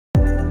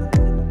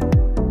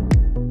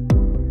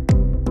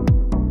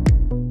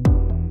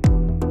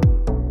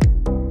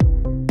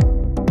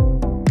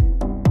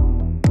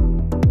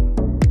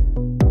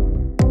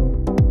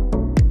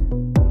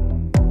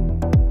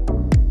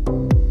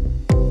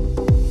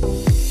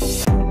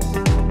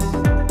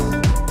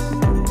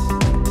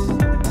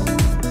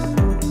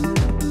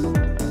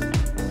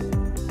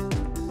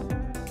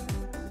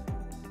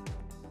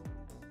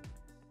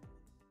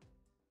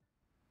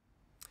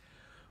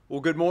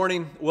Well, good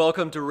morning.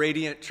 Welcome to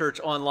Radiant Church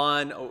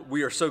Online.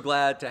 We are so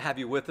glad to have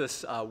you with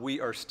us. We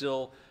are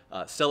still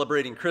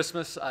celebrating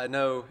Christmas. I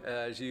know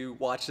as you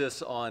watch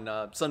this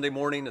on Sunday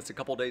morning, it's a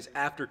couple days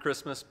after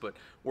Christmas, but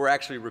we're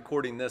actually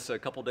recording this a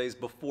couple days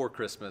before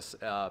Christmas.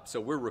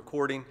 So we're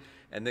recording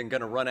and then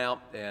going to run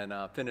out and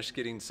finish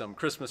getting some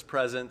Christmas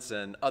presents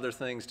and other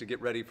things to get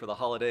ready for the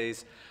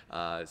holidays.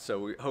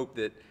 So we hope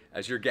that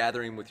as you're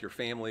gathering with your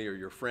family or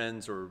your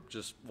friends or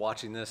just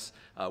watching this,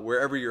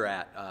 wherever you're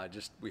at,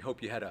 we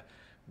hope you had a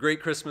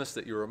great Christmas,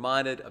 that you're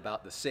reminded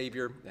about the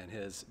Savior and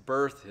his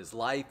birth, his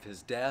life,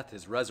 his death,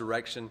 his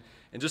resurrection,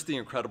 and just the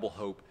incredible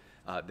hope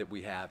that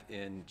we have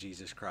in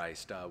Jesus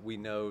Christ. We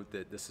know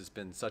that this has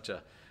been such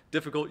a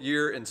difficult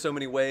year in so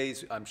many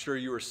ways. I'm sure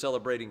you are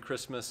celebrating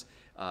Christmas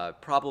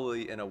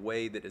probably in a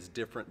way that is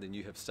different than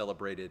you have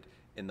celebrated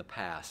in the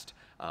past.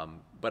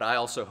 But I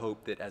also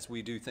hope that as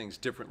we do things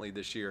differently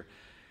this year,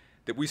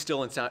 that we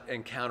still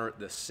encounter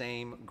the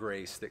same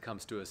grace that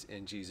comes to us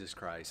in Jesus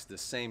Christ, the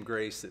same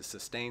grace that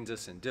sustains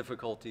us in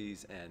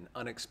difficulties and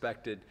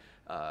unexpected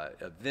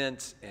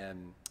events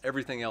and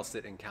everything else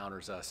that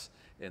encounters us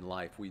in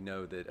life. We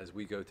know that as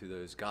we go through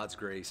those, God's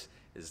grace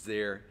is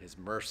there, his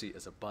mercy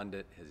is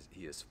abundant,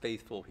 he is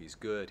faithful, he's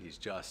good, he's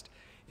just,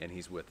 and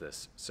he's with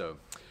us. So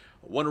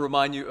I want to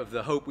remind you of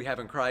the hope we have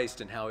in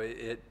Christ and how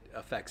it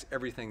affects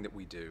everything that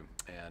we do,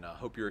 and I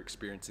hope you're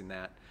experiencing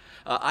that.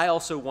 I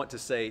also want to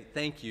say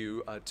thank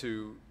you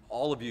to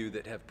all of you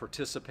that have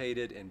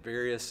participated in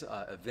various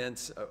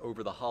events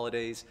over the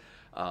holidays.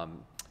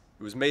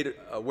 It was made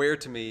aware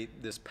to me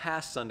this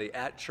past Sunday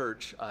at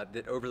church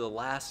that over the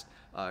last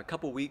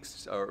couple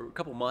weeks or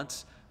couple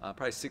months,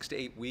 probably 6 to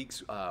 8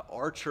 weeks,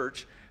 our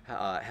church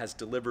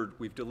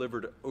we've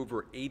delivered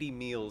over 80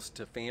 meals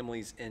to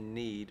families in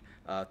need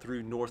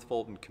through North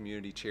Fulton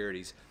Community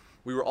Charities.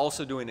 We were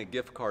also doing a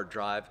gift card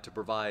drive to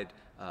provide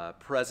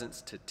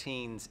presents to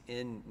teens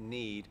in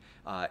need,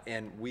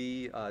 and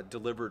we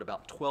delivered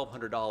about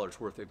 $1,200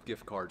 worth of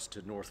gift cards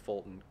to North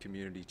Fulton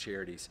Community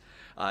Charities.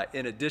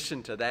 In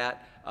addition to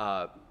that,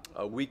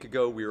 a week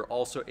ago, we were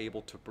also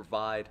able to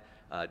provide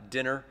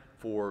dinner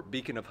for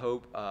Beacon of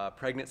Hope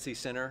Pregnancy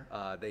Center.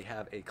 They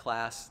have a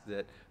class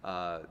that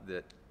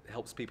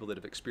helps people that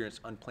have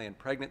experienced unplanned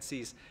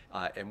pregnancies,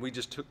 and we've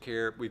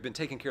been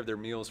taking care of their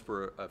meals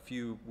for a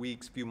few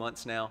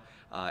months now,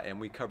 and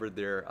we covered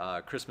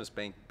their Christmas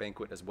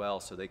banquet as well,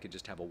 so they could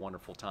just have a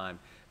wonderful time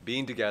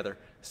being together,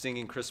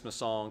 singing Christmas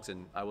songs,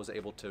 and I was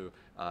able to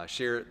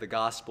share the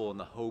gospel and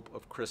the hope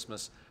of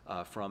Christmas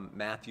from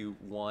Matthew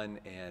 1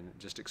 and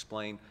just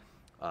explain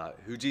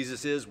who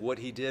Jesus is, what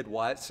he did,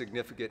 why it's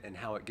significant, and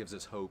how it gives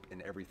us hope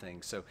in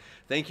everything. So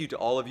thank you to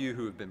all of you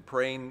who have been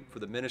praying for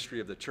the ministry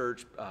of the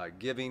church,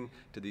 giving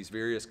to these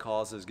various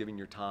causes, giving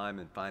your time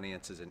and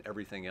finances and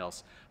everything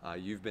else.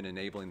 You've been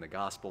enabling the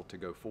gospel to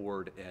go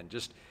forward. And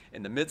just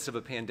in the midst of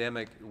a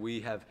pandemic, we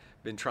have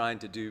been trying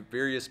to do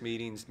various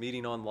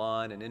meeting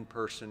online and in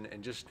person,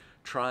 and just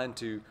trying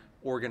to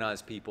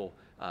organize people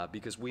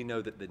because we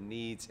know that the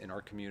needs in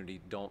our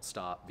community don't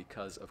stop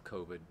because of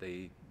COVID.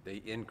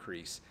 They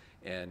increase.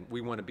 And we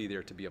want to be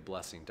there to be a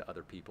blessing to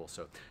other people.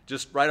 So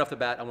just right off the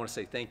bat, I want to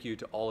say thank you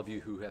to all of you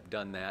who have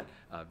done that.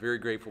 Very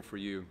grateful for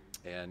you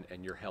and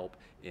your help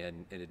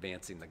in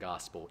advancing the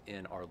gospel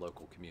in our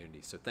local community.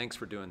 So thanks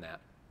for doing that.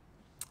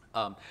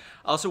 I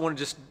also want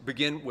to just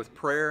begin with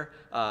prayer.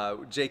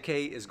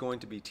 J.K. is going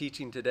to be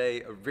teaching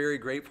today. Very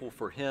grateful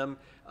for him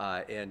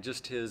and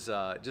just his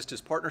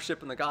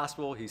partnership in the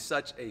gospel. He's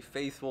such a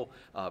faithful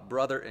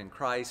brother in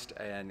Christ,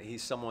 and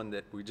he's someone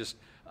that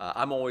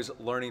I'm always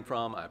learning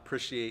from. I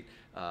appreciate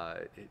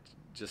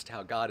just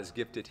how God has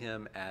gifted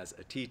him as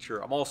a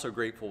teacher. I'm also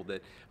grateful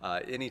that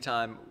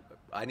anytime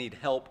I need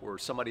help or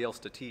somebody else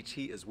to teach,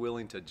 he is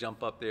willing to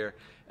jump up there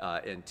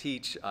and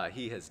teach.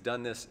 He has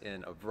done this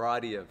in a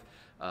variety of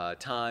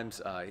times.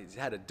 He's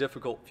had a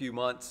difficult few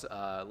months,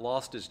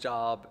 lost his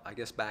job, I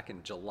guess, back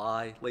in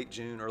July, late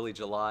June, early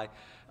July.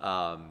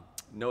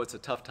 Know it's a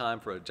tough time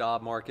for a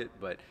job market,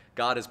 but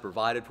God has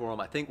provided for him.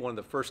 I think one of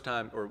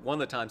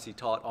the times he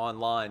taught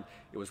online,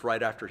 it was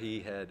right after he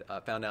had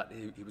found out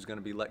he was going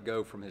to be let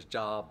go from his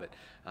job,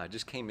 but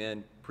just came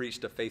in,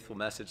 preached a faithful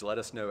message, let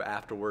us know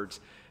afterwards.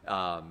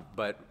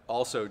 But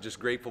also just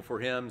grateful for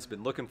him. He's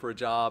been looking for a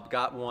job,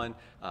 got one,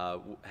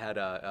 had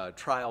a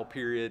trial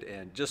period,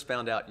 and just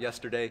found out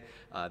yesterday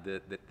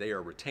that they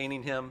are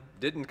retaining him.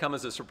 Didn't come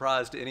as a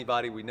surprise to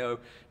anybody. We know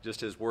just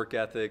his work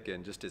ethic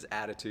and just his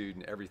attitude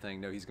and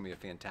everything. Know he's going to be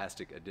a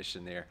fantastic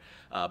addition there.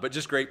 But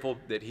just grateful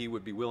that he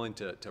would be willing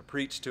to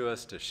preach to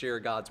us, to share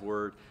God's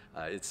word.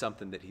 It's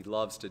something that he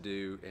loves to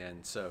do,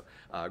 and so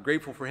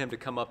grateful for him to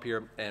come up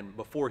here. And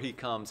before he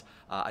comes,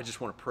 I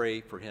just want to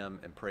pray for him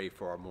and pray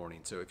for our morning.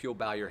 So if you'll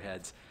bow your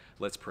heads,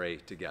 let's pray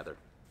together.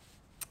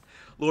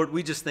 Lord,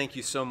 we just thank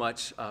you so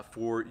much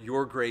for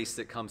your grace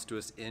that comes to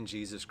us in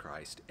Jesus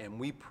Christ, and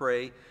we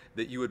pray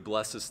that you would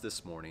bless us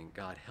this morning.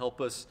 God,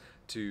 help us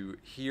to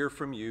hear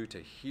from you, to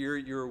hear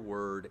your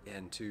word,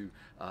 and to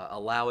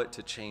allow it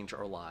to change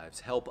our lives.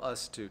 Help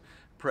us to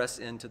press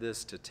into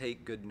this, to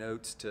take good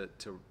notes,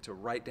 to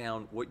write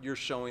down what you're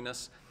showing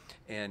us,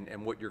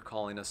 and what you're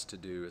calling us to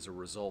do as a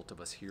result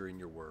of us hearing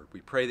your word.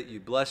 We pray that you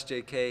bless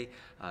JK,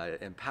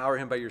 empower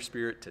him by your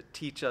Spirit to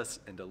teach us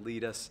and to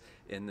lead us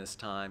in this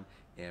time,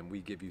 and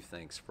we give you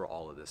thanks for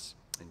all of this.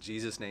 In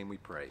Jesus' name we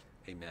pray.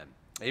 Amen.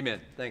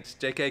 Amen. Thanks.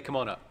 JK, come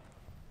on up.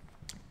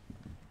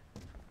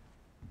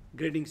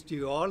 Greetings to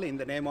you all in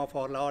the name of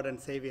our Lord and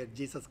Savior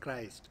Jesus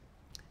Christ.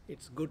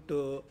 It's good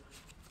to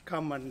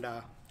come and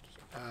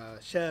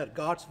share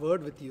God's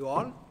word with you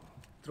all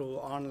through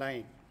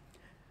online.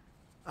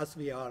 As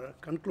we are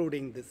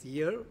concluding this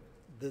year,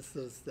 this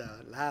is the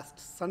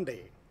last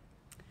Sunday.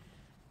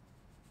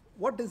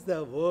 What is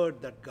the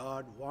word that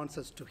God wants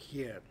us to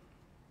hear?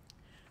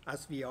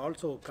 As we are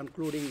also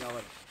concluding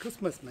our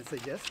Christmas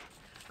messages,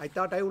 I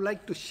thought I would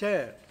like to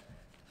share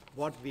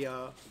what we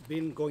have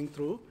been going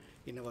through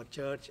in our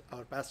church.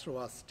 Our pastor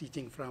was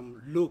teaching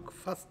from Luke,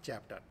 1st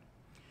chapter.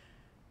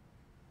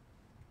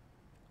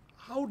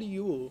 How do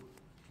you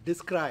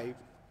describe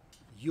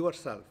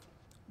yourself?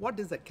 What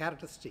is the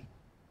characteristic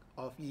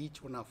of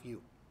each one of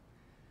you?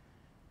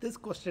 This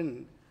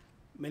question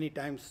many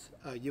times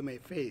you may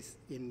face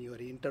in your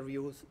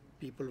interviews.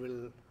 People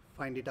will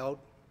find it out.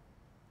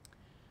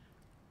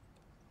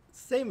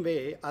 Same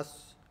way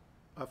as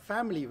a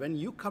family, when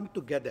you come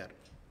together,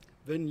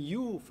 when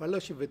you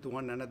fellowship with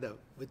one another,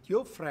 with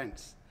your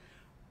friends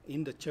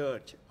in the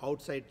church,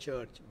 outside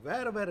church,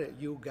 wherever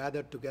you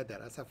gather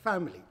together as a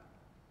family,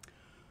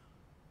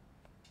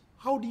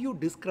 how do you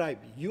describe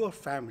your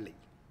family,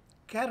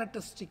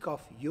 characteristic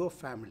of your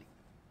family?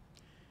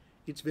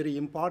 It's very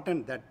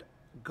important that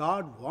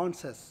God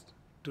wants us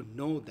to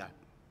know that.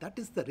 That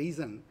is the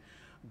reason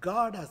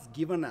God has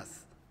given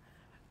us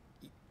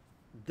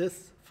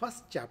this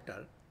 1st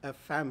chapter, a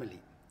family.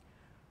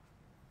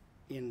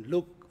 In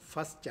Luke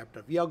 1st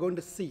chapter, we are going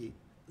to see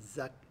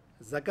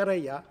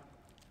Zechariah,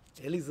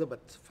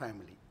 Elizabeth's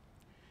family.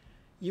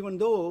 Even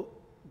though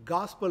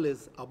gospel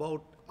is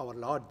about our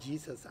Lord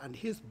Jesus and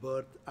his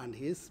birth and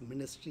his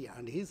ministry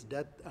and his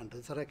death and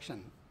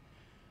resurrection,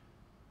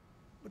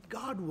 but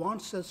God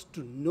wants us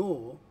to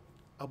know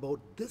about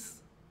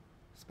this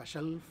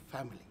special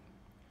family.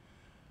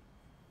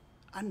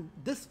 And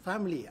this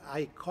family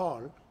I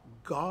call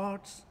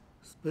God's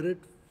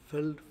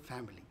Spirit-filled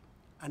family.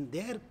 And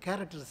their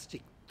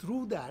characteristic,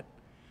 through that,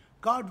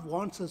 God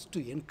wants us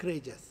to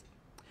encourage us.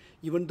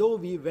 Even though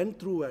we went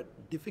through a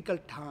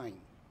difficult time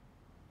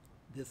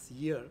this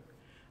year,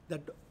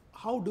 that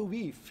how do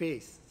we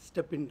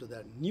step into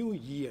the new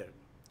year?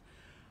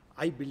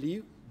 I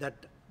believe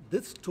that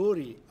this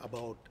story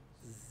about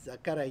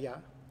Zechariah,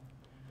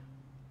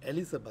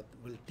 Elizabeth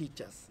will teach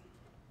us.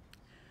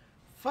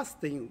 First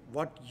thing,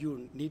 what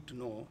you need to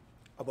know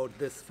about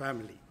this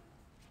family.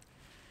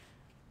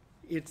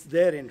 It's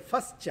there in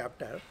 1st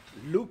chapter,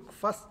 Luke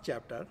 1st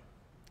chapter,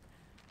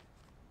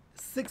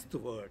 6th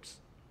verse.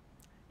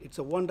 It's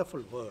a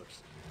wonderful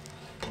verse.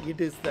 It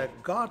is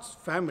that God's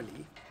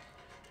family,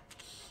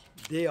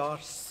 they are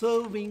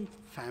serving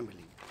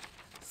family,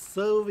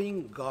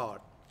 serving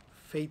God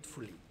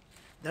faithfully.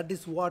 That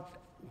is what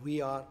we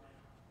are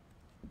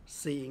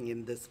seeing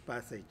in this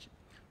passage.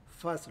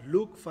 First,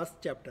 Luke 1st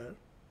chapter,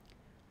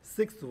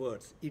 6th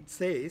verse. It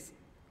says,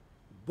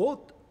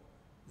 both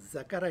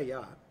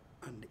Zechariah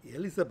and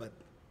Elizabeth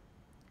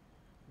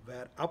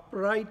were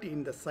upright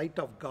in the sight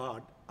of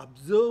God,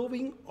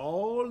 observing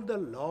all the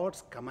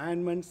Lord's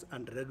commandments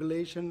and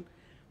regulation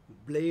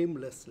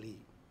blamelessly.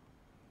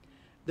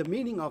 The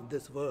meaning of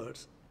this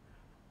verse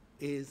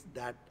is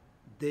that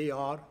they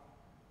are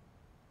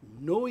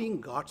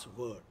knowing God's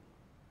word.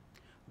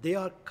 They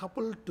are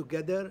coupled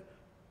together,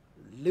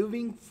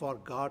 living for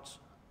God's,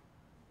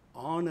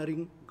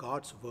 honoring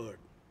God's word.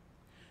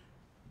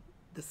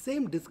 The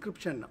same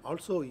description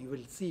also you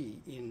will see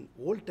in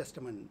Old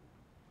Testament,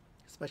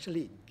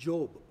 especially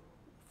Job,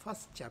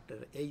 1st chapter,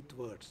 8th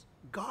verse.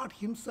 God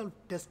himself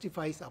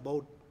testifies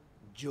about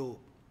Job,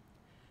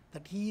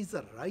 that he is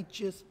a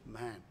righteous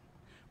man,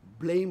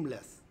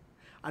 blameless,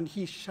 and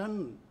he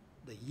shunned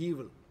the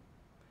evil,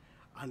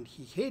 and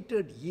he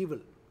hated evil,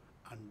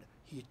 and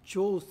he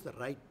chose the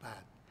right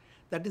path.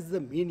 That is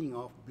the meaning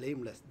of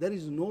blameless. There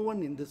is no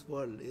one in this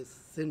world is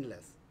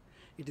sinless.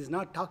 It is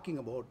not talking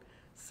about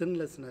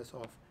sinlessness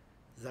of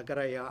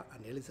Zechariah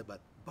and Elizabeth,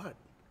 but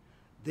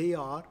they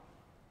are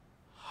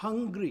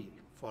hungry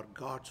for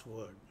God's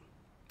word.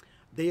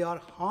 They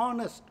are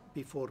honest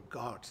before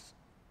God's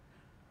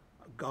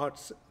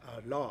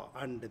law,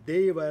 and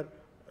they were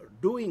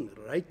doing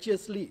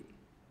righteously,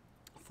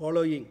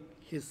 following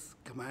his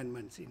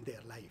commandments in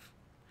their life.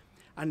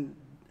 And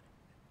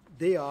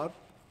they are,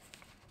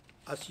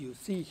 as you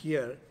see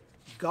here,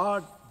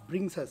 God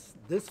brings us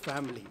this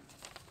family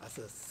as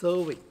a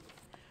serving.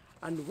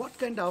 And what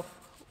kind of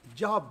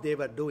job they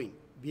were doing,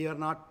 we are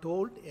not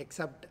told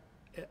except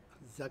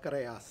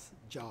Zechariah's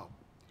job.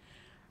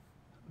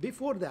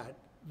 Before that,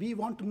 we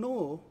want to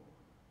know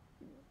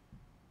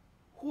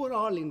who are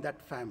all in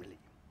that family.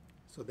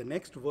 So the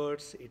next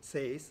verse, it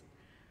says,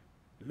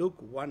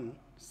 Luke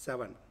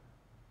 1:7.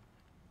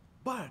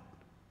 But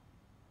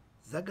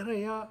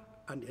Zechariah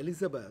and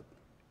Elizabeth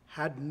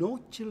had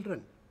no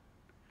children,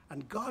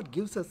 And God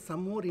gives us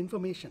some more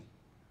information.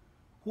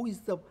 Who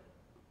is the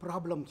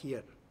problem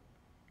here?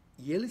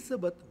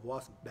 Elizabeth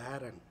was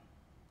barren,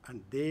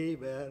 and they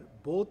were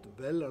both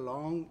well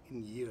along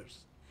in years.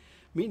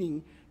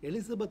 Meaning,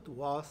 Elizabeth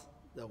was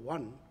the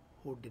one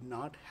who did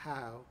not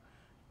have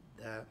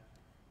the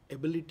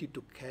ability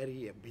to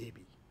carry a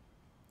baby.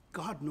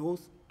 God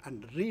knows,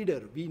 and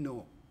reader, we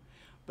know.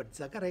 But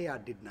Zechariah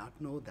did not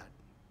know that.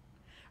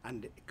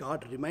 And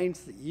God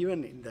reminds,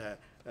 even in the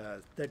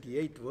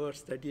 38th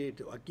verse,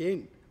 38,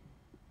 again,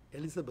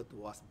 Elizabeth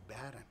was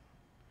barren.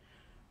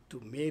 To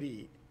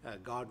Mary,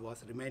 God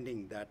was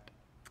reminding that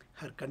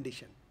her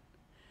condition.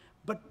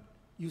 But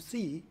you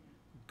see,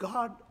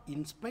 God,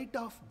 in spite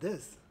of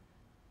this,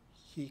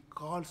 he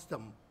calls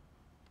them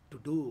to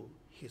do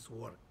his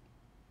work.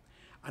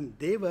 And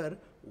they were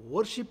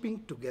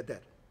worshiping together.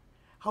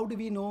 How do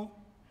we know?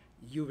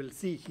 You will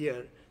see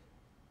here,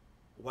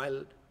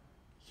 while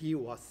he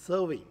was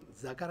serving,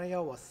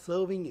 Zechariah was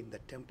serving in the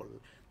temple,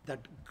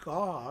 that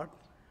God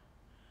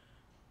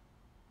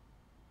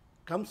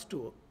comes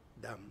to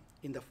them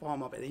in the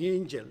form of an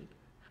angel.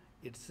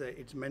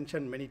 It's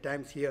mentioned many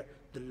times here,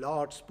 the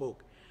Lord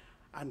spoke.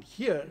 And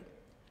here,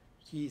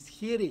 he is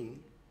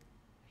hearing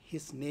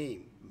his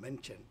name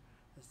mentioned.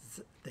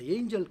 The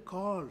angel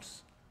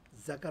calls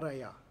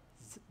Zechariah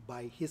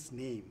by his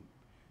name.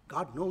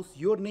 God knows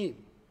your name.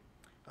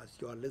 As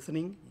you are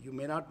listening, you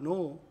may not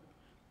know,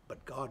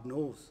 but God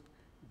knows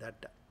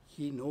that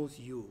he knows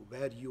you,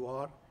 where you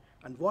are,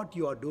 and what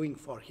you are doing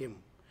for him.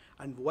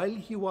 And while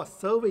he was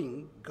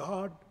serving,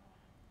 God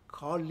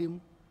called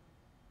him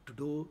to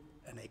do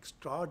an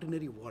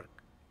extraordinary work.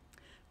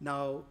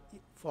 Now,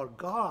 for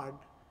God,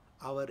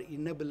 our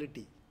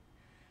inability,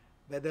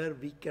 whether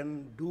we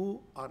can do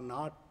or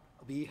not,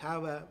 we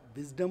have a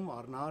wisdom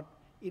or not,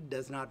 it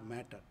does not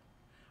matter.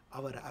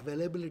 Our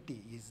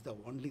availability is the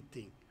only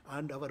thing,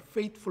 and our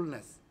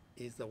faithfulness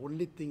is the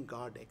only thing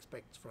God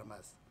expects from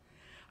us.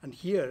 And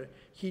here,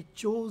 he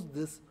chose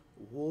this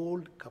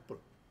old couple.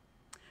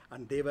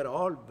 And they were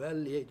all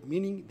well-aged,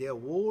 meaning they are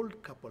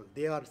old couple.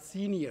 They are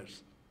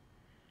seniors.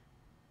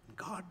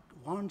 God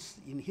wants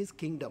in his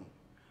kingdom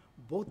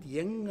both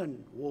young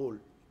and old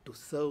to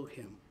serve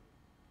him.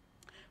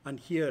 And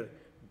here,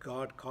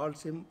 God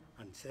calls him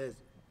and says,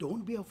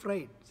 don't be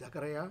afraid,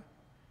 Zechariah,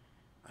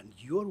 and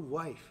your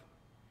wife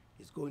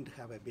is going to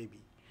have a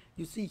baby.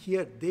 You see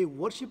here, they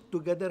worship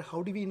together.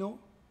 How do we know?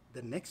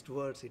 The next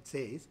verse, it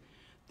says,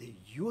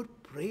 your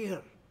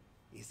prayer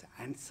is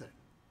answered.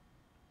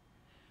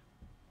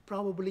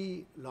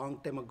 Probably long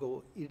time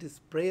ago, it is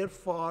prayer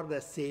for the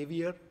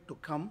Savior to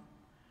come.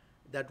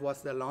 That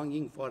was the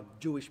longing for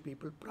Jewish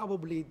people.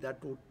 Probably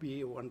that would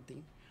be one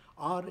thing.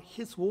 Or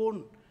his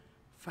own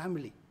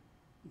family,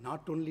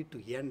 not only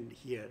to end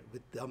here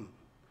with them.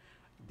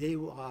 They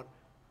are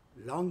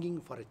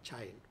longing for a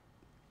child.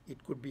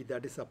 It could be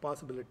that is a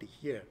possibility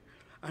here.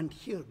 And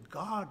here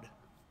God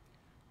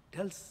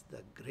tells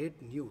the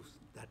great news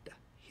that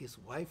his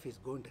wife is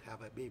going to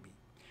have a baby.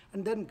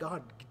 And then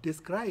God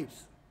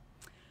describes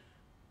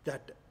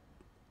that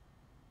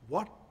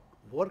what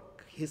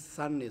work his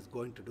son is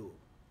going to do.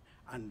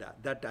 And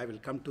that I will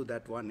come to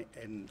that one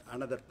in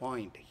another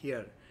point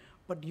here.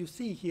 But you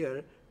see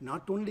here,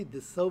 not only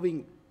the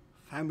serving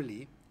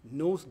family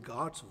knows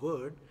God's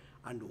word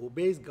and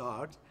obeys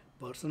God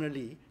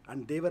personally,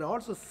 and they were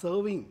also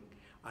serving,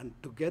 and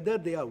together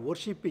they are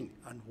worshiping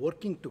and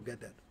working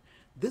together.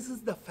 This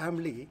is the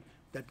family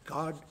that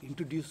God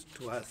introduced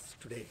to us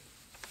today.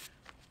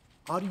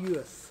 Are you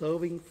a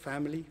serving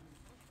family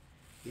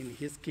in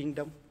his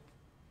kingdom?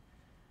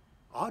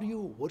 Are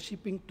you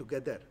worshiping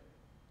together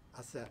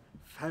as a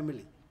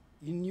family?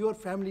 In your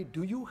family,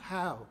 do you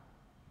have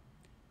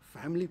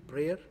family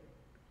prayer?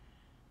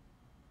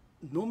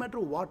 No matter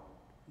what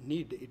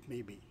need it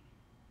may be,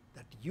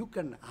 that you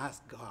can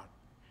ask God.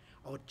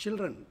 Our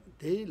children,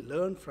 they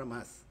learn from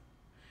us.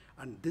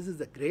 And this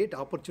is a great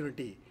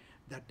opportunity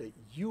that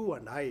you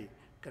and I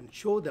can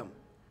show them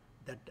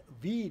that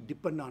we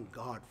depend on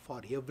God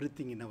for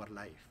everything in our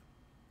life.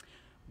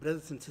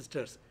 Brothers and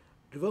sisters,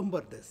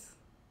 remember this.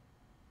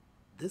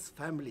 This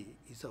family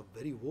is a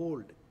very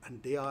old,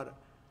 and they are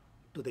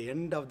to the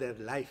end of their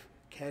life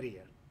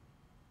career.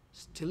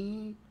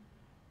 Still,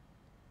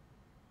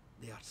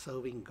 they are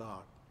serving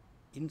God.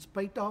 In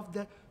spite of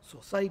the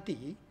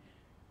society,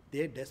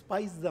 they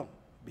despise them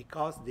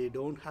because they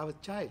don't have a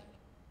child.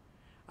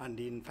 And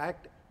in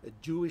fact, the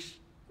Jewish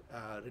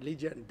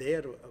religion,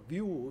 their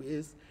view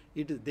is,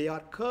 they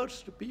are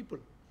cursed people.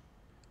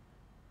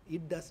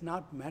 It does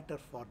not matter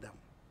for them.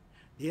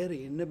 Their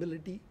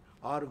inability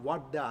or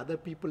what the other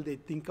people they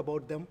think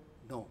about them,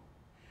 no.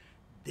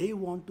 They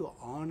want to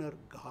honor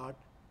God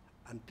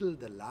until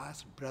the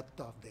last breath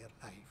of their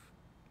life.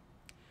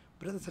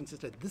 Brothers and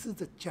sisters, this is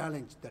the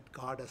challenge that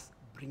God is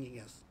bringing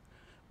us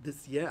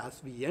this year,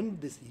 as we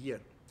end this year,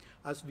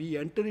 as we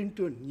enter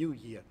into a new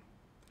year.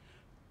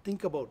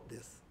 Think about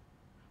this.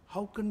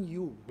 How can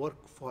you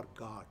work for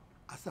God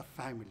as a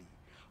family?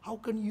 How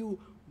can you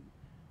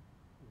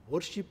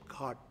worship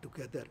God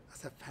together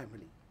as a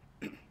family?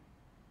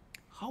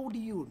 How do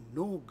you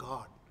know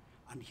God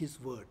and His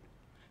Word.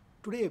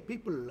 Today,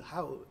 people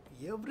have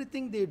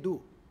everything they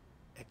do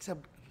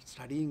except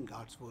studying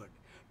God's Word.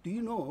 Do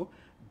you know,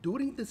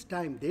 during this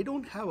time, they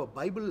don't have a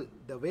Bible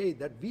the way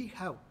that we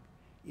have.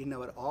 In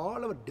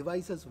all our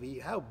devices, we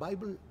have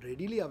Bible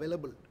readily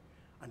available,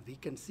 and we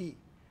can see.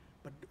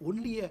 But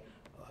only a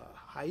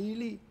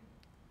highly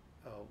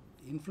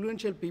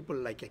influential people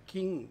like a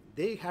king,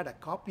 they had a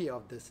copy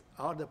of this,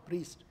 or the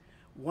priest,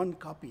 one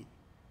copy,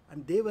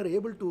 and they were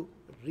able to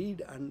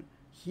read and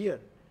hear.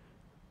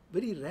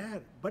 Very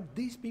rare, but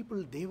these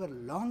people, they were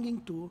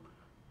longing to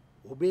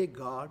obey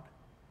God's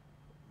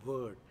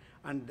word.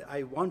 And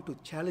I want to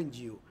challenge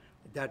you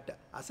that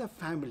as a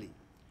family,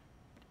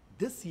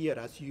 this year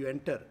as you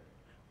enter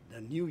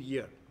the new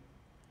year,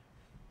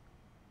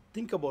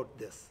 think about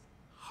this.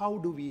 How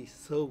do we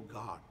serve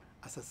God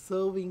as a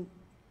serving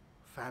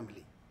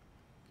family?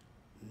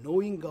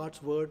 Knowing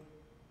God's word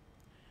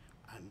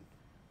and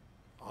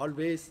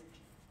always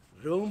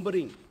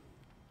remembering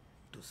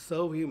to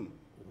serve Him,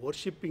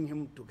 worshiping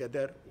Him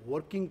together,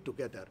 working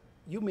together.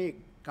 You may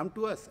come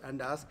to us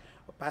and ask,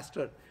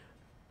 Pastor,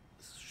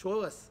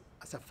 show us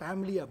as a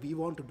family we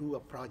want to do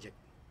a project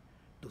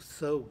to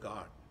serve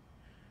God.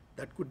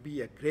 That could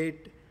be a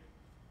great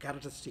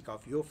characteristic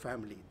of your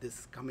family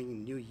this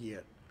coming new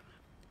year.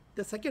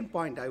 The second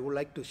point I would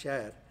like to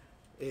share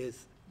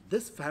is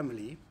this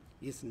family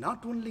is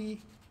not only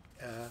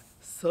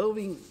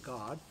serving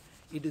God,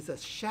 it is a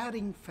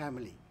sharing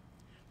family.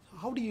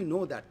 How do you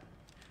know that?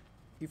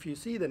 If you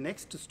see the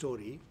next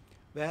story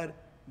where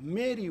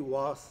Mary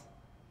was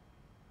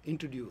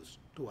introduced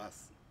to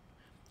us,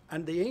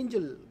 and the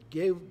angel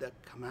gave the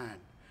command,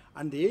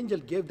 and the angel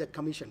gave the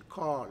commission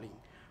calling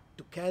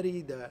to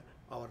carry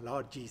our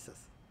Lord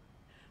Jesus.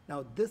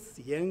 Now this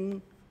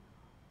young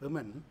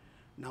woman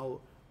now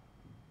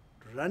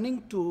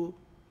running to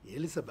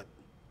Elizabeth.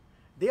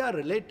 They are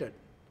related,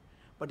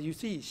 but you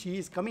see, she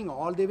is coming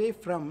all the way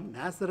from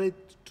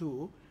Nazareth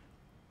to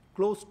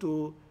close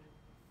to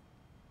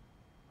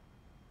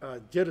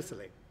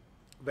Jerusalem,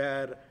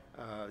 where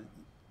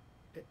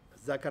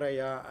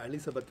Zachariah and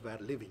Elizabeth were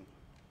living.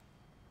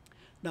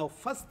 Now,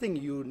 first thing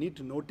you need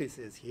to notice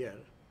is here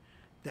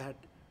that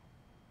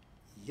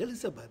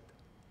Elizabeth,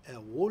 an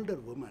older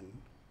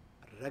woman,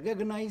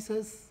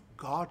 recognizes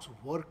God's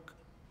work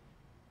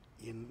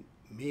in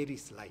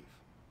Mary's life.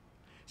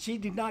 She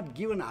did not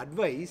give an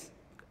advice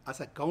as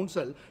a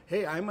counsel,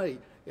 hey, I'm an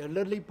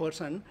elderly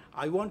person,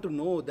 I want to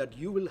know that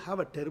you will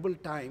have a terrible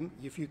time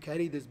if you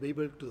carry this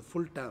Bible to the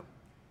full term.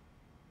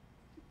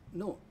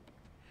 No.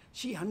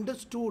 She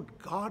understood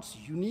God's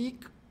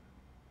unique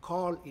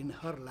call in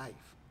her life.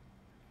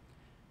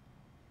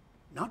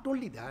 Not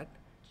only that,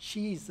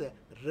 she is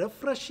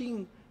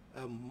refreshing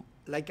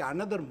like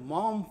another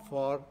mom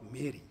for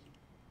Mary.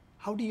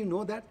 How do you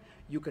know that?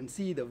 You can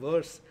see the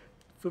verse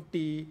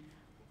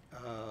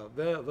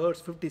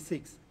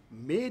 56.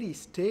 Mary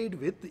stayed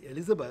with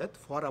Elizabeth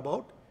for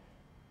about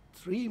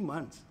 3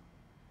 months.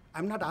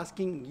 I'm not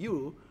asking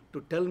you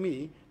to tell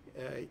me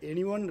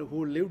anyone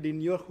who lived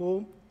in your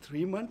home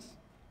 3 months.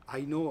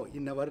 I know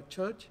in our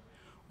church,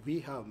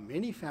 we have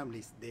many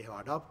families, they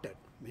have adopted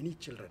many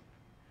children.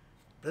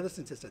 Brothers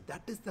and sisters,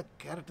 that is the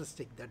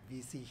characteristic that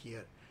we see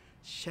here,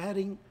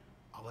 sharing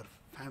our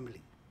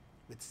family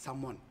with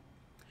someone.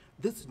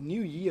 This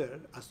new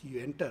year, as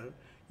you enter,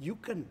 you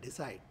can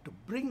decide to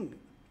bring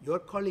your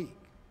colleague,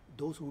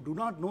 those who do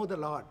not know the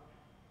Lord,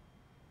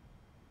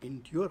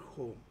 into your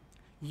home.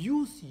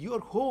 Use your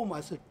home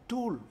as a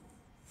tool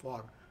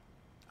for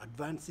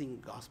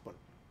advancing gospel,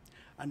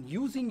 and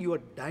using your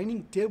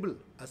dining table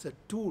as a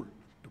tool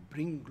to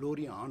bring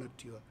glory and honor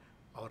to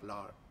our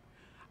Lord.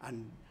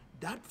 And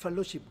that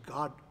fellowship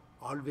God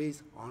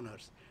always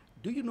honors.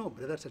 Do you know,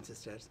 brothers and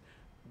sisters,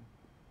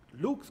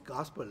 Luke's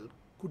gospel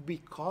could be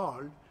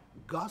called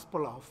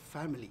gospel of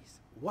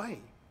families. Why?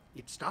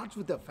 It starts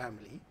with a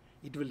family.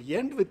 It will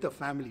end with a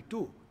family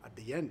too. At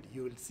the end,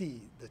 you will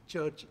see the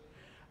church.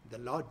 The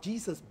Lord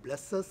Jesus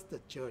blesses the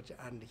church,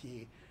 and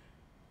he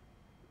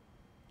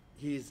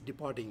is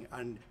departing,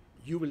 and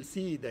you will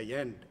see the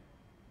end.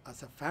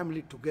 As a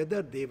family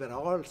together, they were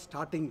all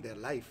starting their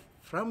life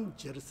from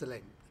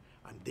Jerusalem,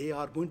 and they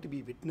are going to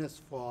be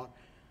witness for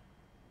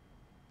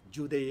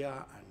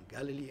Judea and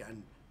Galilee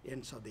and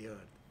ends of the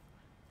earth.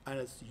 And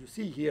as you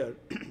see here,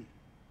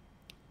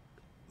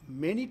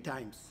 many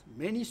times,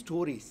 many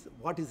stories,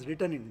 what is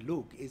written in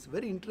Luke is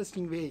very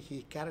interesting way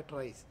he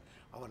characterizes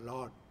our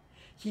Lord.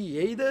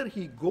 Either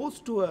he goes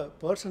to a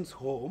person's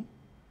home,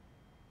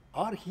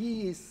 or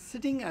he is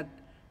sitting at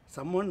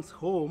someone's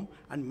home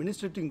and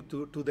ministering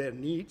to their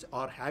needs,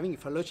 or having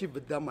fellowship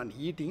with them and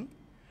eating,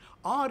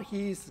 or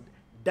he is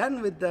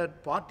done with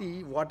that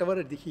party,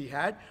 whatever he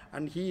had,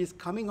 and he is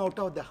coming out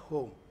of the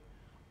home.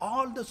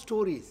 All the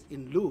stories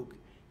in Luke,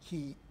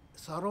 he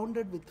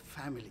surrounded with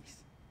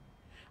families.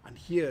 And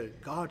here,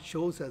 God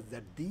shows us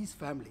that these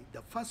family,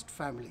 the first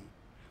family,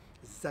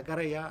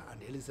 Zachariah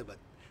and Elizabeth,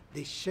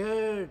 they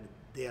shared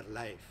their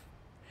life.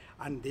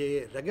 And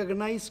they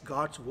recognized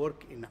God's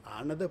work in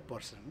another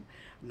person.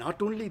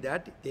 Not only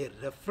that, they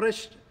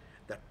refreshed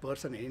That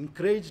person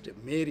encouraged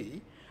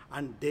Mary,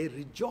 and they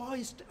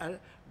rejoiced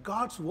at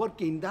God's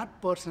work in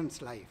that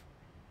person's life.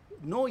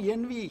 No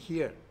envy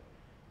here.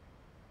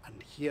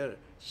 And here,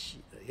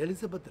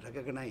 Elizabeth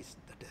recognized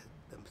that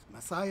the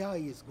Messiah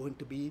is going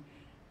to be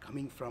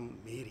coming from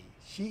Mary.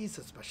 She is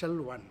a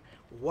special one.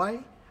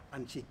 Why?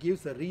 And she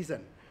gives a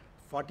reason.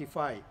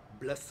 45,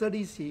 blessed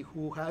is he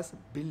who has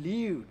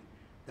believed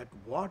that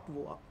what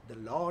the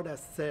Lord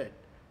has said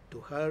to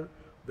her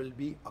will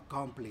be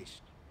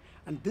accomplished.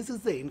 And this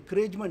is the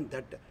encouragement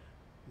that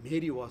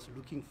Mary was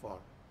looking for,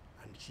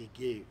 and she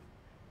gave.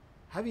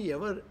 Have you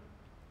ever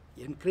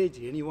encouraged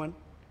anyone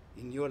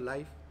in your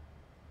life?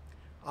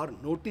 Or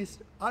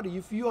noticed, or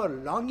if you are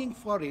longing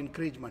for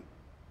encouragement,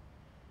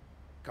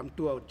 come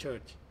to our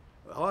church,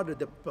 or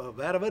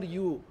wherever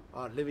you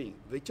are living,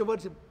 whichever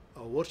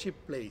worship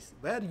place,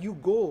 where you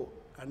go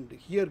and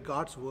hear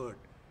God's word,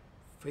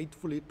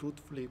 faithfully,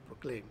 truthfully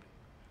proclaimed.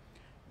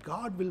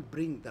 God will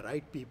bring the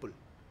right people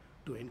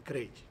to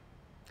encourage.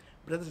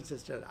 Brothers and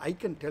sisters, I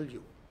can tell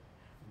you,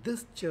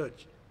 this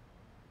church,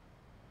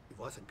 it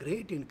was a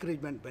great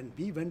encouragement when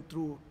we went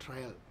through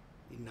trial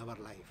in our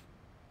life.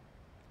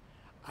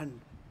 And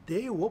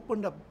they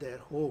opened up their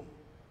home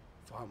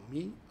for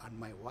me and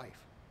my wife.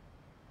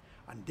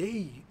 And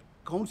they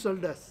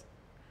counseled us.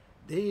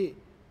 They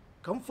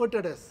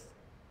comforted us.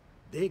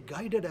 They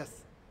guided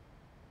us.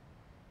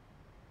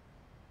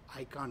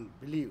 I can't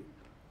believe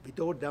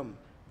without them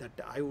that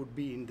I would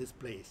be in this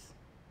place.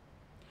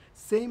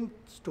 Same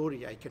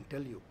story I can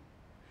tell you.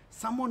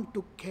 Someone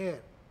took care.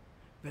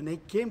 When I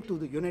came to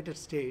the United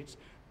States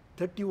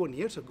 31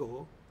 years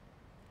ago,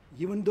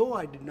 even though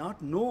I did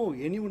not know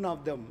any one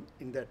of them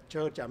in that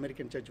church,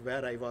 American church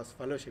where I was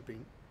fellowshipping,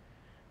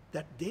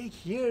 that they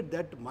heard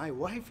that my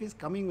wife is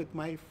coming with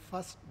my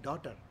first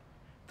daughter,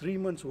 3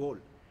 months old.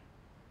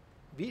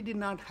 We did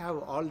not have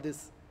all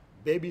this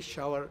baby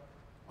shower,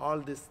 all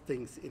these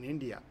things in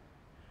India.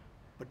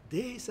 But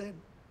they said,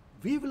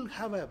 we will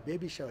have a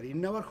baby shower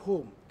in our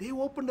home. They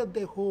opened up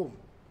their home.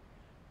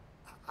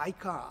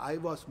 I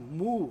was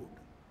moved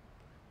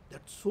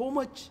that so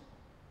much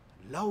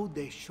love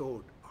they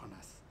showed on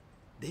us.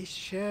 They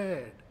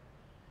shared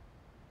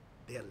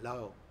their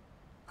love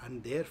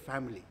and their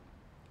family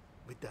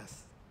with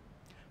us.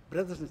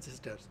 Brothers and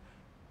sisters,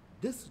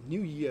 this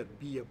new year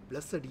be a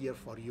blessed year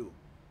for you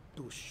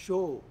to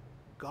show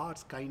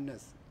God's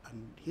kindness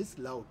and His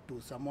love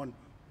to someone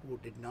who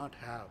did not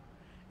have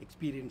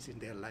experience in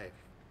their life.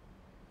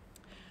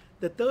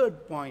 The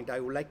third point I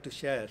would like to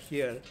share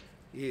here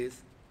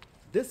is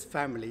this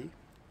family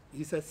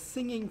is a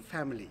singing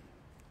family.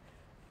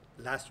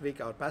 Last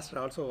week our pastor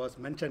also was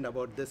mentioned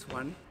about this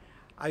one.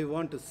 I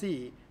want to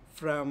see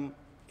from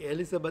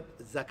Elizabeth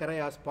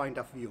Zachariah's point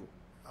of view.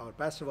 Our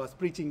pastor was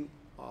preaching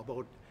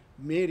about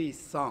Mary's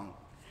song.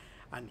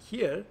 And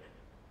here,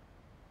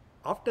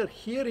 after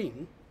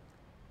hearing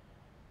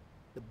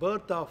the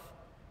birth of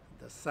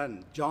the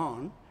son,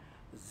 John,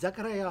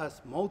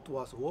 Zachariah's mouth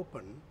was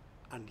open,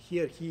 and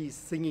here he is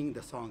singing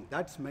the song.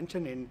 That's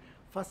mentioned in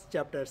 1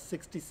 chapter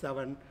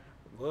 67,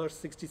 verse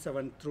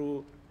 67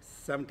 through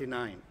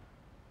 79.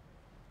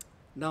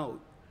 Now,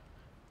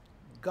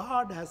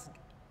 God has,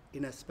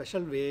 in a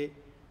special way,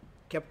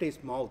 kept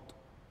his mouth.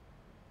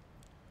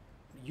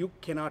 You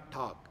cannot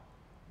talk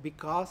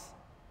because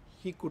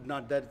he could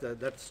not.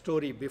 That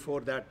story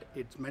before that,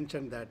 it's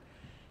mentioned that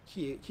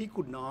he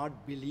could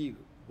not believe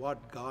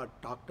what God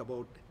talked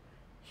about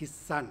his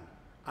son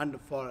and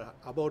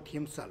about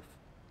himself.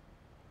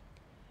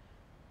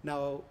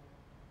 Now,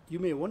 you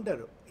may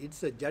wonder,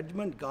 it's a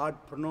judgment God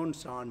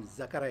pronounced on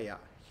Zechariah.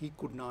 He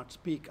could not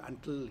speak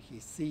until he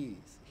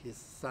sees his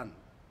son.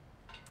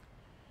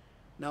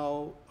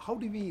 Now, how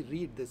do we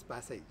read this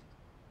passage?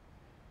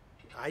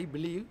 I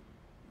believe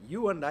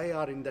you and I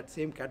are in that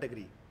same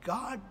category.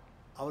 God,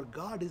 our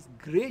God is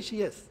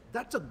gracious.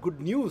 That's a good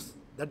news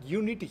that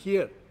you need to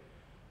hear.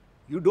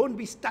 You don't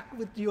be stuck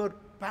with your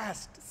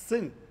past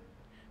sin.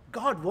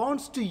 God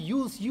wants to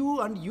use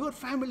you and your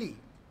family.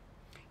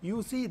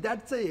 You see,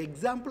 that's an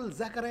example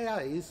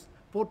Zechariah is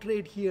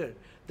portrayed here,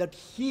 that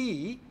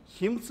he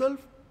himself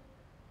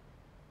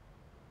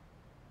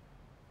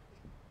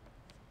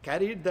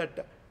carried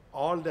that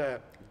all the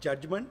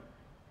judgment,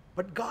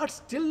 but God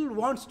still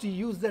wants to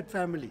use that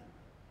family.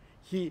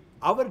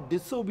 Our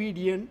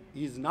disobedience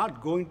is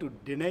not going to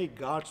deny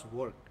God's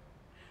work.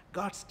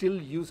 God still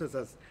uses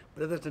us.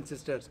 Brothers and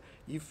sisters,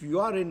 if you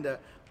are in the,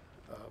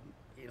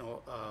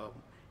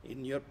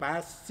 in your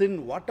past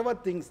sin, whatever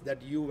things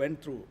that you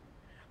went through,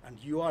 and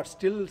you are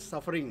still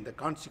suffering the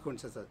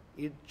consequences,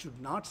 it should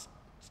not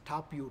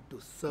stop you to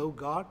serve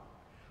God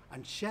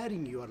and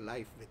sharing your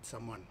life with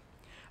someone.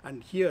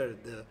 And here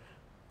the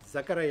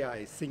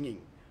Zechariah is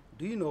singing.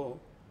 Do you know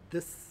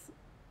this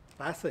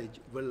passage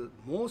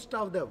most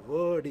of the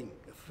wording,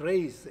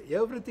 phrase,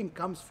 everything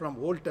comes from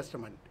Old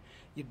Testament.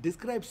 It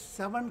describes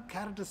 7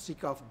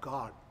 characteristics of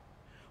God.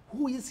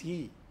 Who is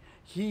He?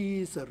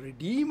 He is a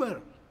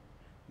Redeemer,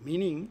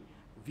 meaning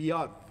we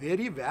are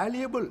very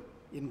valuable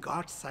in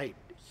God's sight.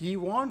 He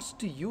wants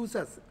to use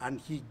us, and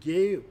He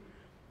gave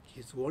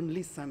his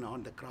only son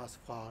on the cross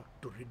for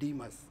to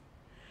redeem us.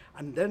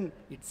 And then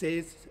it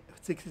says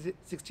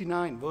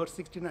 69, verse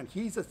 69,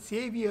 he is a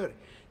savior.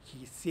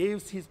 He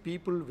saves his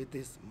people with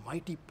his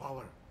mighty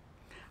power.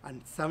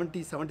 And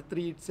 70,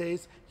 73 it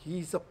says he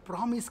is a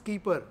promise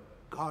keeper.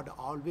 God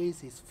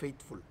always is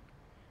faithful.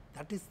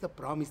 That is the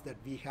promise that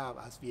we have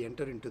as we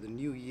enter into the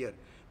new year.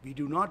 We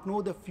do not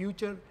know the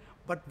future,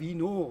 but we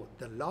know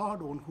the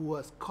Lord who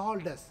has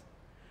called us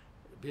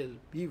will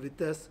be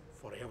with us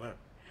forever.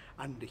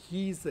 And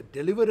he is a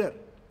deliverer.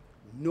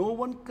 No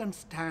one can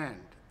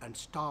stand and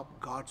stop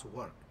God's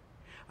work.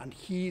 And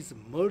he is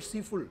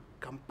merciful,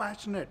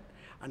 compassionate,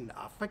 and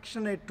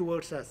affectionate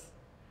towards us.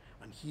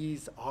 And he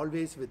is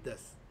always with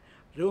us.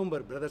 Remember,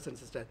 brothers and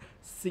sisters,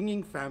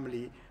 singing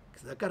family,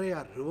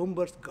 Zechariah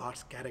remembers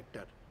God's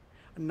character.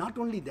 And not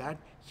only that,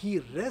 he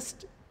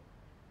rests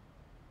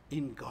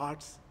in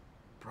God's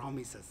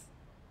promises.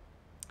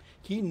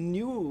 He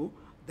knew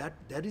that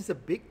there is a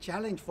big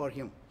challenge for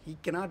him. He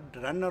cannot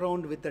run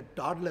around with a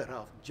toddler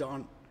of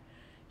John.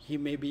 He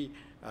may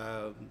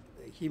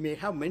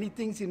have many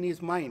things in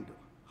his mind.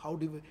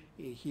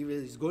 He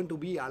is going to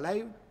be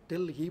alive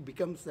till he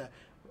becomes.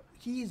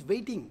 He is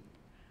waiting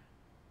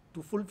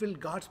to fulfill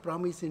God's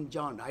promise in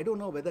John. I don't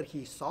know whether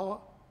he saw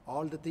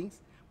all the things,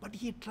 but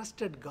he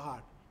trusted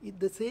God. In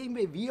the same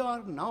way, we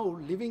are now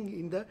living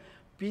in the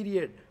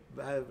period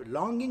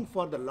longing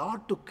for the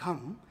Lord to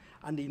come.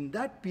 And in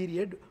that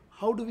period,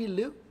 how do we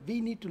live?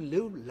 We need to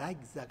live like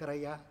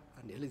Zechariah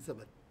and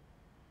Elizabeth.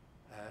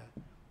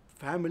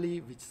 Family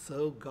which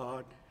serve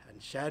God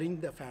and sharing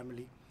the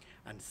family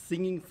and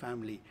singing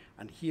family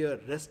and here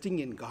resting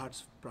in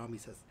God's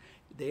promises.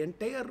 The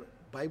entire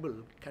Bible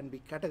can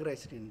be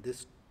categorized in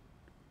these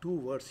two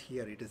words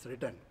here. It is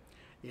written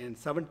in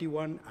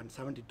 71 and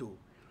 72.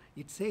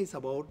 It says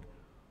about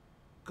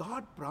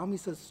God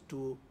promises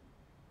to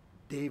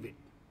David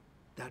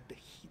that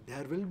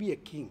there will be a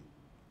king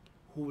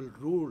who will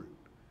rule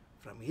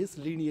from his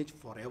lineage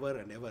forever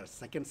and ever.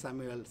 2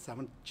 Samuel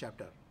 7th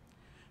chapter.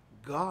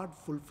 God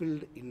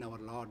fulfilled in our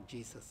Lord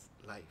Jesus'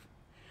 life.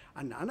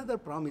 And another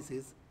promise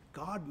is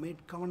God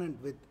made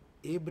covenant with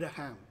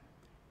Abraham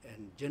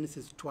in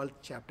Genesis 12th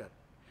chapter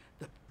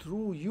that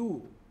through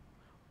you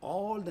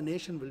all the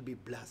nation will be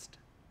blessed.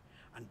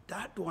 And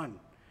that one,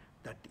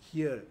 that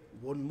here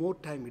one more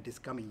time it is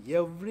coming.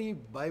 Every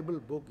Bible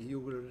book you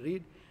will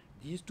read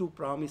these two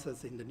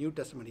promises in the New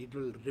Testament. It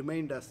will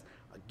remind us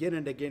again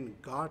and again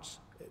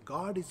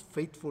God is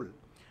faithful.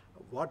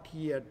 What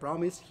he had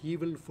promised, he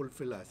will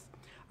fulfill us.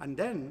 And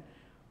then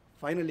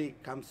finally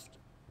comes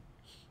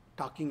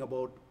talking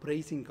about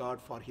praising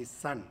God for his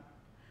son.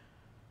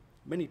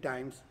 Many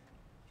times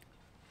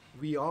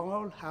we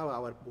all have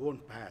our own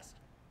past.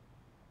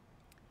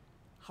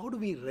 How do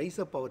we raise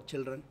up our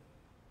children?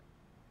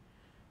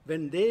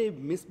 When they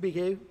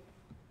misbehave,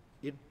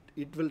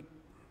 it will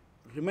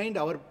remind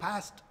our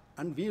past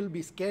and we will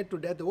be scared to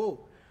death. Oh,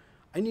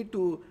 I need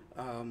to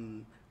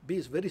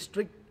be very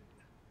strict.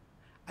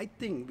 I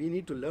think we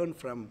need to learn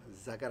from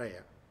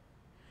Zechariah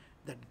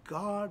that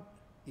God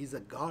is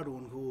a God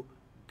who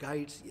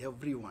guides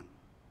everyone.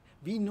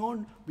 We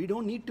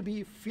don't need to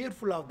be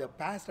fearful of the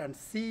past and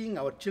seeing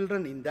our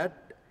children in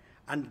that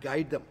and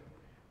guide them.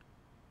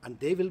 And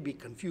they will be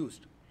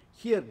confused.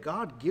 Here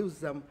God gives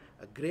them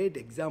a great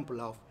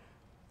example of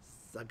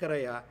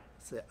Zechariah's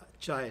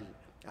child.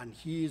 And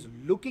he is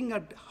looking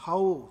at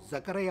how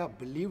Zechariah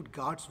believed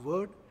God's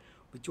word,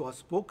 which was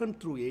spoken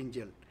through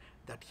angel,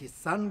 that his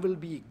son will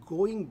be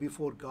going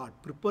before God,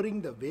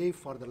 preparing the way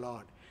for the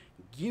Lord.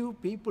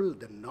 Give people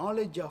the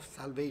knowledge of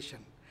salvation,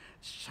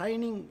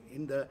 shining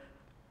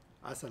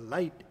as a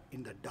light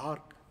in the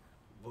dark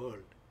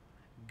world,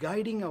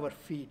 guiding our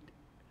feet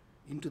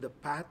into the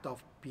path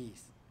of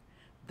peace.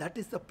 That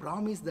is the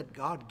promise that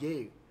God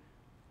gave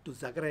to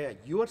Zechariah.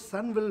 Your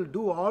son will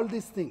do all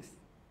these things.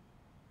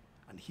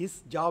 And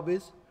his job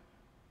is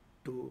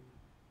to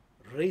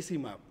raise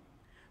him up.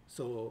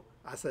 So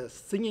as a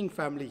singing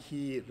family,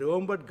 he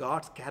remembered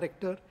God's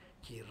character,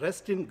 he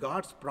rests in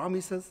God's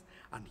promises,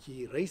 and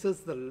he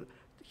raises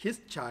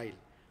his child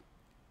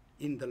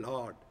in the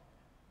Lord,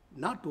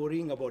 not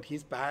worrying about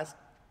his past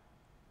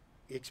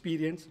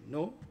experience.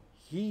 No,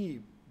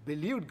 he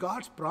believed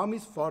God's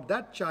promise for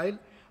that child,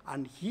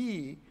 and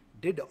he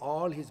did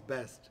all his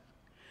best.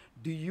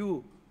 Do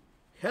you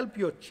help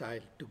your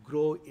child to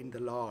grow in the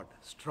Lord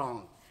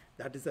strong?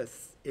 That is the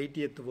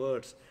 80th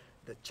verse.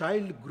 The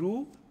child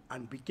grew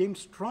and became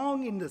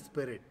strong in the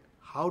spirit.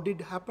 How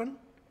did it happen?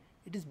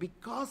 It is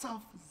because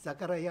of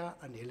Zechariah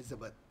and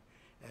Elizabeth,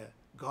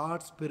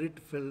 God's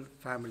spirit-filled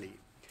family.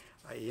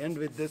 I end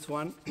with this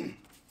one,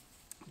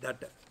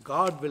 that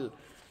God will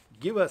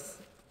give us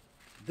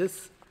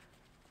this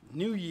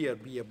new year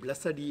be a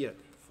blessed year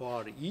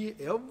for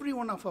every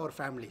one of our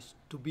families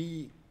to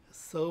be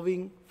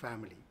serving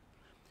family,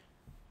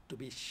 to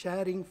be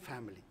sharing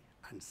family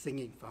and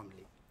singing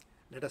family.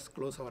 Let us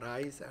close our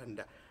eyes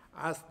and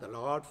ask the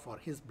Lord for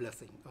his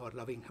blessing. Our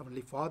loving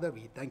Heavenly Father,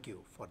 we thank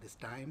you for this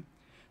time.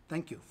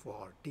 Thank you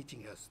for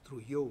teaching us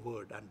through your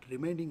word and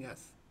reminding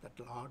us that,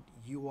 Lord,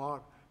 you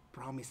are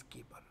promise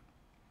keeper.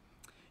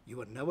 You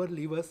will never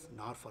leave us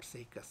nor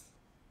forsake us.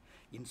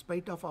 In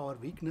spite of our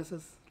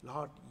weaknesses,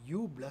 Lord,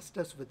 you blessed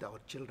us with our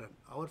children,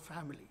 our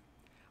family,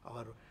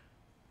 our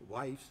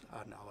wives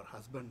and our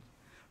husbands.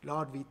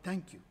 Lord, we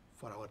thank you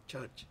for our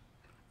church.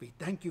 We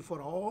thank you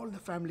for all the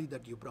family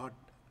that you brought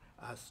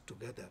us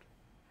together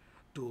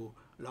to,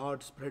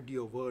 Lord, spread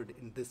your word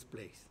in this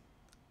place.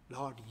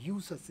 Lord,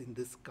 use us in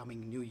this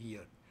coming new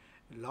year.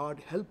 Lord,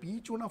 help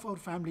each one of our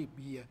family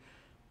be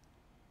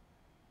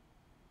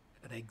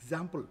an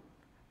example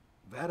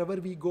wherever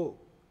we go,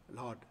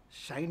 Lord,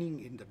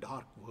 shining in the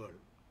dark world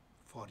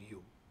for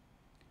you.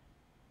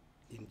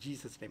 In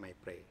Jesus' name I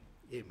pray.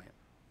 Amen.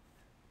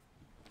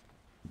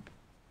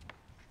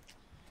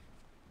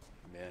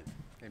 Amen.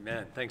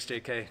 Amen. Thanks,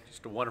 JK.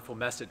 Just a wonderful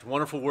message,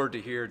 wonderful word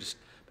to hear, just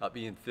about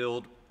being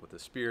filled with the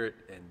Spirit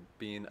and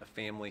being a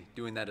family,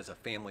 doing that as a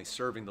family,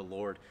 serving the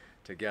Lord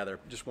together.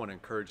 Just want to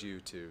encourage you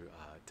to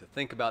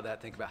think about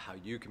that, think about how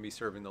you can be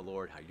serving the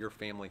Lord, how your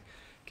family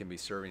can be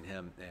serving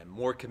Him, and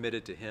more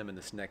committed to Him in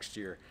this next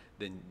year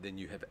than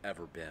you have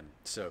ever been.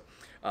 So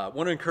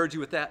want to encourage you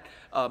with that.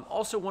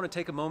 Also want to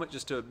take a moment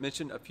just to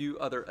mention a few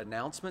other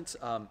announcements.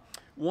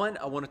 One,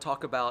 I want to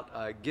talk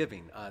about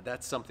giving.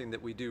 That's something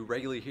that we do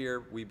regularly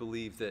here. We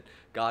believe that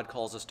God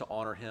calls us to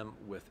honor Him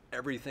with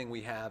everything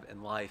we have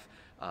in life,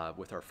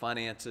 with our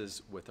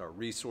finances, with our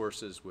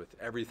resources, with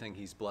everything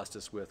He's blessed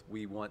us with.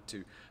 We want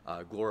to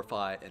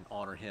glorify and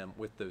honor Him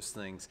with those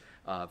things.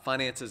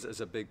 Finances is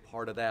a big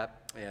part of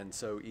that, and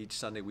so each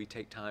Sunday we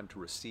take time to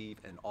receive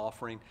an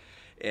offering.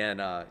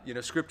 And,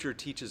 Scripture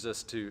teaches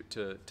us to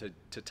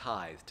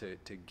tithe,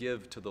 to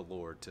give to the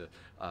Lord, to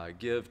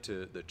give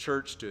to the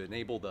church, to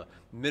enable the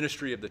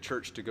ministry of the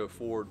church to go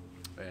forward.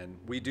 And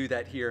we do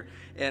that here.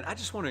 And I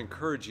just want to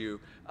encourage you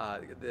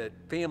that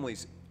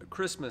families,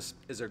 Christmas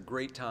is a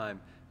great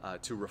time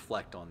to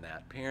reflect on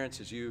that.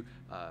 Parents, as you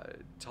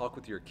talk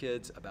with your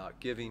kids about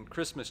giving,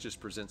 Christmas just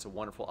presents a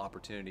wonderful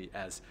opportunity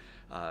as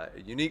a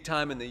unique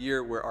time in the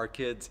year where our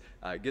kids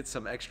get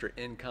some extra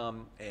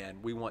income,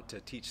 and we want to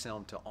teach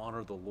them to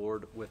honor the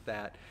Lord with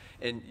that.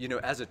 And,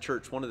 as a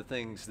church, one of the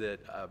things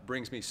that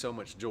brings me so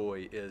much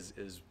joy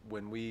is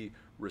when we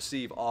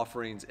receive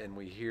offerings and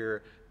we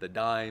hear the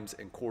dimes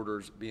and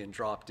quarters being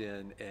dropped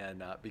in,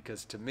 and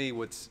because to me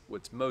what's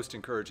most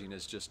encouraging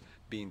is just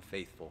being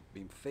faithful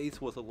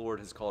with the Lord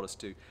has called us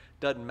to.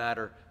 Doesn't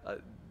matter a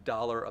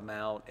dollar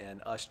amount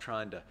and us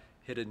trying to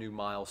hit a new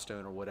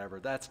milestone or whatever.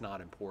 That's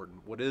not important.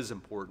 What is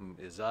important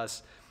is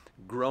us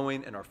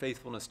growing in our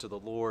faithfulness to the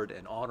Lord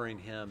and honoring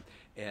Him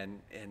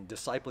and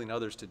discipling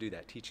others to do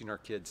that, teaching our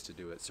kids to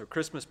do it. So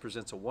Christmas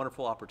presents a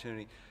wonderful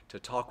opportunity to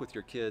talk with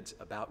your kids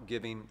about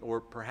giving, or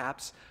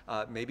perhaps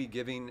maybe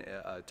giving,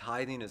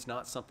 tithing is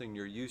not something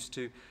you're used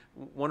to.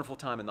 Wonderful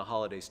time in the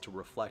holidays to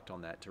reflect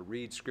on that, to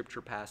read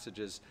scripture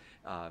passages,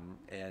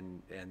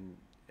 and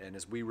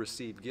as we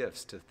receive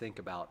gifts, to think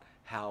about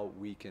how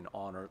we can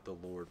honor the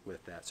Lord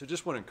with that. So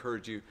just want to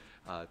encourage you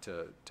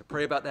to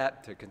pray about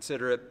that, to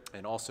consider it,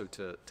 and also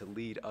to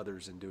lead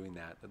others in doing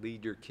that,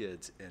 lead your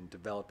kids in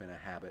developing a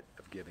habit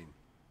of giving.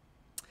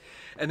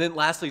 And then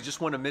lastly, just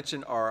want to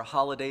mention our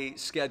holiday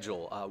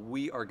schedule.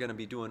 We are going to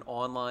be doing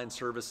online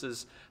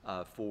services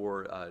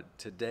for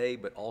today,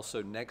 but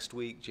also next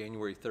week,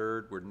 January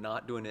 3rd. We're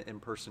not doing an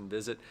in-person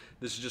visit.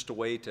 This is just a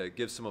way to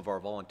give some of our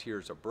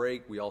volunteers a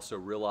break. We also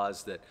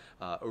realize that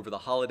over the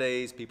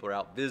holidays, people are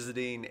out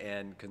visiting,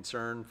 and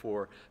concern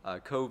for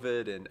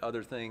COVID and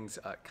other things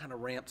kind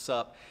of ramps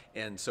up.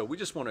 And so we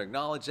just want to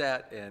acknowledge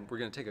that, and we're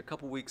going to take a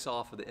couple weeks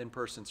off of the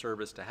in-person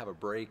service to have a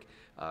break,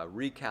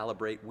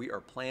 recalibrate. We are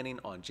planning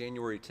on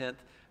January 10th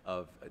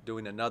of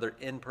doing another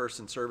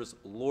in-person service.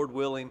 Lord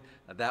willing,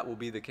 that will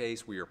be the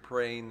case. We are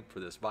praying for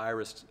this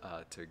virus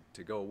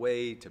to go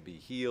away, to be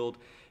healed,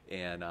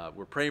 and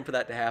we're praying for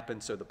that to happen.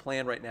 So the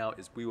plan right now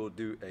is we will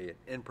do an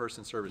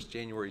in-person service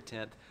January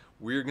 10th.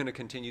 We're going to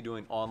continue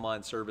doing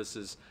online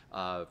services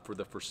for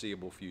the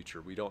foreseeable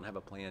future. We don't have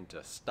a plan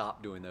to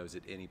stop doing those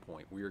at any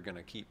point. We are going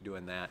to keep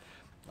doing that.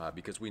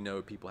 Because we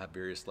know people have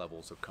various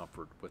levels of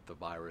comfort with the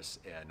virus,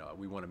 and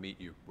we want to meet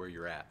you where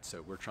you're at.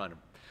 So we're trying to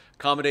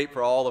accommodate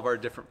for all of our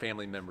different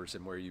family members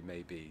and where you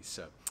may be.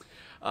 So,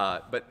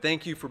 but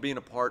thank you for being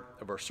a part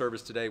of our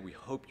service today. We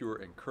hope you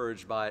were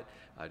encouraged by it.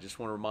 I just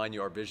want to remind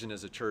you, our vision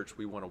as a church,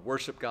 we want to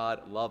worship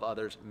God, love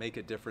others, make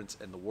a difference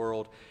in the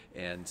world.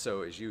 And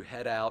so as you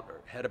head out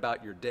or head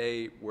about your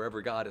day,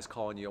 wherever God is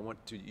calling you, I want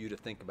you to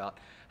think about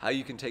how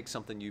you can take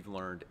something you've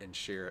learned and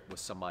share it with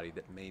somebody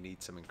that may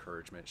need some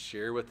encouragement.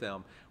 Share with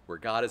them where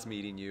God is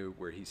meeting you,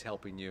 where He's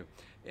helping you,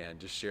 and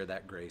just share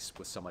that grace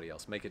with somebody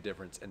else. Make a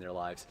difference in their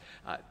lives.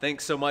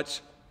 Thanks so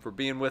much for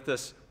being with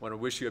us. I want to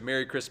wish you a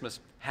Merry Christmas,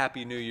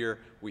 Happy New Year.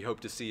 We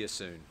hope to see you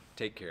soon.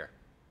 Take care.